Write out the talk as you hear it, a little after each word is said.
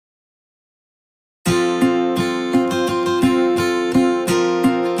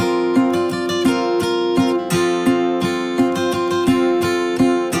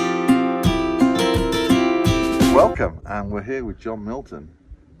and we're here with John Milton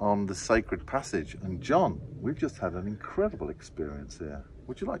on the Sacred Passage. And John, we've just had an incredible experience here.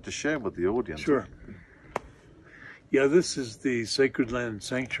 Would you like to share with the audience? Sure. Yeah, this is the Sacred Land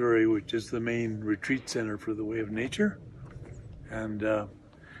Sanctuary, which is the main retreat center for the Way of Nature. And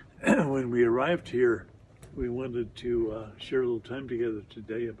when we arrived here, we wanted to share a little time together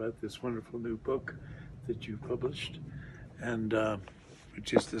today about this wonderful new book that you published, and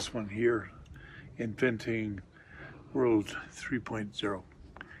which is this one here, Inventing World 3.0.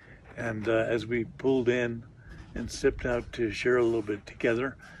 And as we pulled in and stepped out to share a little bit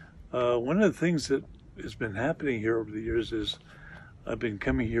together, one of the things that has been happening here over the years is I've been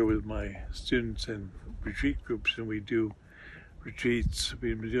coming here with my students in retreat groups, and we do retreats.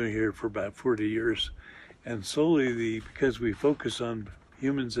 We've been doing here for about 40 years. And slowly, because we focus on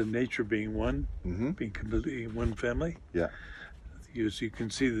humans and nature being one, being completely one family, as you can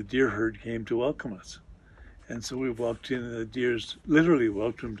see, the deer herd came to welcome us. And so we walked in, and the deers literally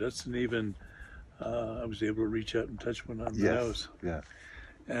welcomed us, and even I was able to reach out and touch one on the nose.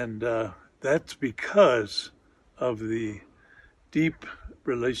 And that's because of the deep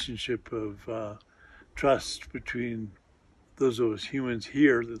relationship of trust between those of us humans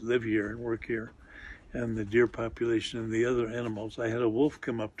here that live here and work here, and the deer population and the other animals. I had a wolf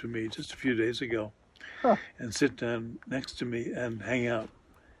come up to me just a few days ago and sit down next to me and hang out.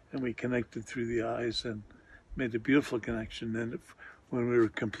 And we connected through the eyes and made a beautiful connection. And when we were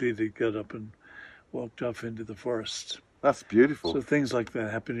completed, got up and walked off into the forest. That's beautiful. So things like that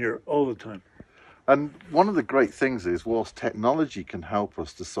happen here all the time. And one of the great things is, whilst technology can help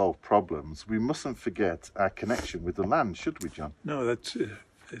us to solve problems, we mustn't forget our connection with the land, should we, John? No, that's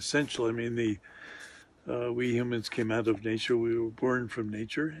essential. I mean, we humans came out of nature. We were born from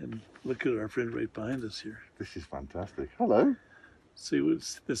nature, and look at our friend right behind us here. This is fantastic. Hello. See,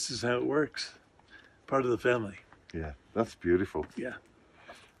 this is how it works. Part of the family. Yeah, that's beautiful. Yeah.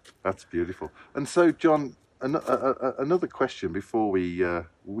 That's beautiful. And so, John, another question before we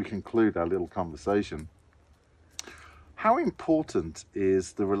conclude our little conversation. How important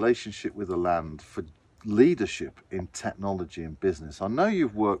is the relationship with the land for leadership in technology and business? I know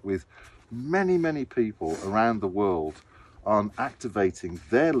you've worked with many people around the world on activating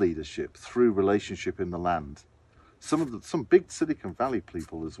their leadership through relationship in the land. Some big Silicon Valley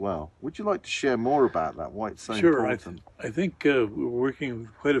people as well. Would you like to share more about that? Why it's so important? Sure. I think we're working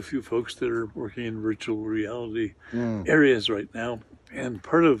with quite a few folks that are working in virtual reality areas right now. And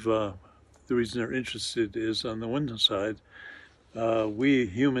part of the reason they're interested is, on the one side, we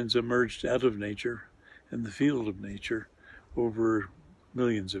humans emerged out of nature in the field of nature over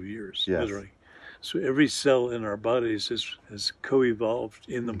millions of years, literally. So every cell in our bodies has co-evolved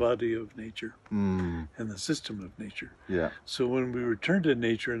in the body of nature and the system of nature. So when we return to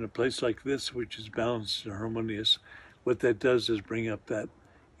nature in a place like this, which is balanced and harmonious, what that does is bring up that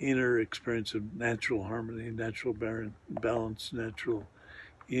inner experience of natural harmony, natural balance, natural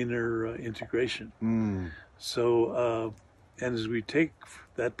inner integration. So, and as we take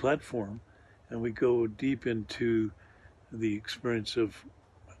that platform and we go deep into the experience of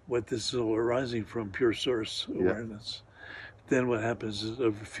what this is all arising from, pure source awareness, then what happens is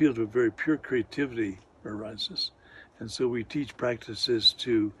a field of very pure creativity arises. And so we teach practices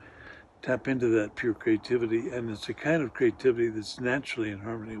to tap into that pure creativity, and it's a kind of creativity that's naturally in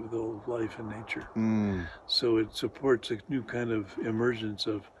harmony with all of life and nature. So it supports a new kind of emergence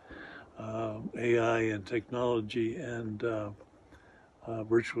of AI and technology and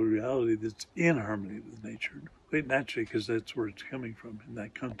virtual reality that's in harmony with nature. Quite naturally, because that's where it's coming from in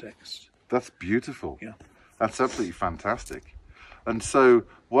that context. That's beautiful. Yeah. That's absolutely fantastic. And so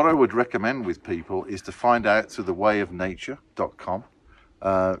what I would recommend with people is to find out through the WayOfNature.com.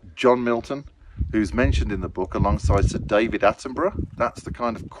 John Milton, who's mentioned in the book alongside Sir David Attenborough. That's the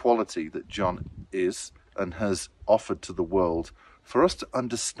kind of quality that John is and has offered to the world for us to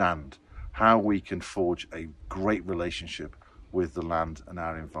understand how we can forge a great relationship with the land and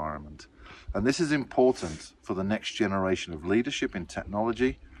our environment. And this is important for the next generation of leadership in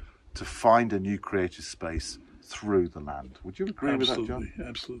technology to find a new creative space through the land. Would you agree with that, John?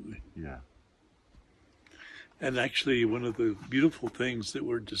 Absolutely. Yeah. And actually, one of the beautiful things that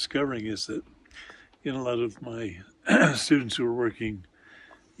we're discovering is that in a lot of my students who are working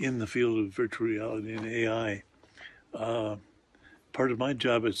in the field of virtual reality and AI, part of my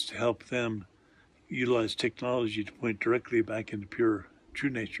job is to help them utilize technology to point directly back into pure, true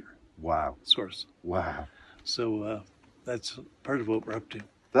nature. Wow. Source. Wow. So that's part of what we're up to.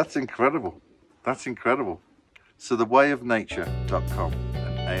 That's incredible. That's incredible. So the WayOfNature.com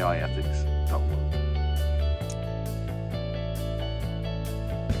and AIEthics.com.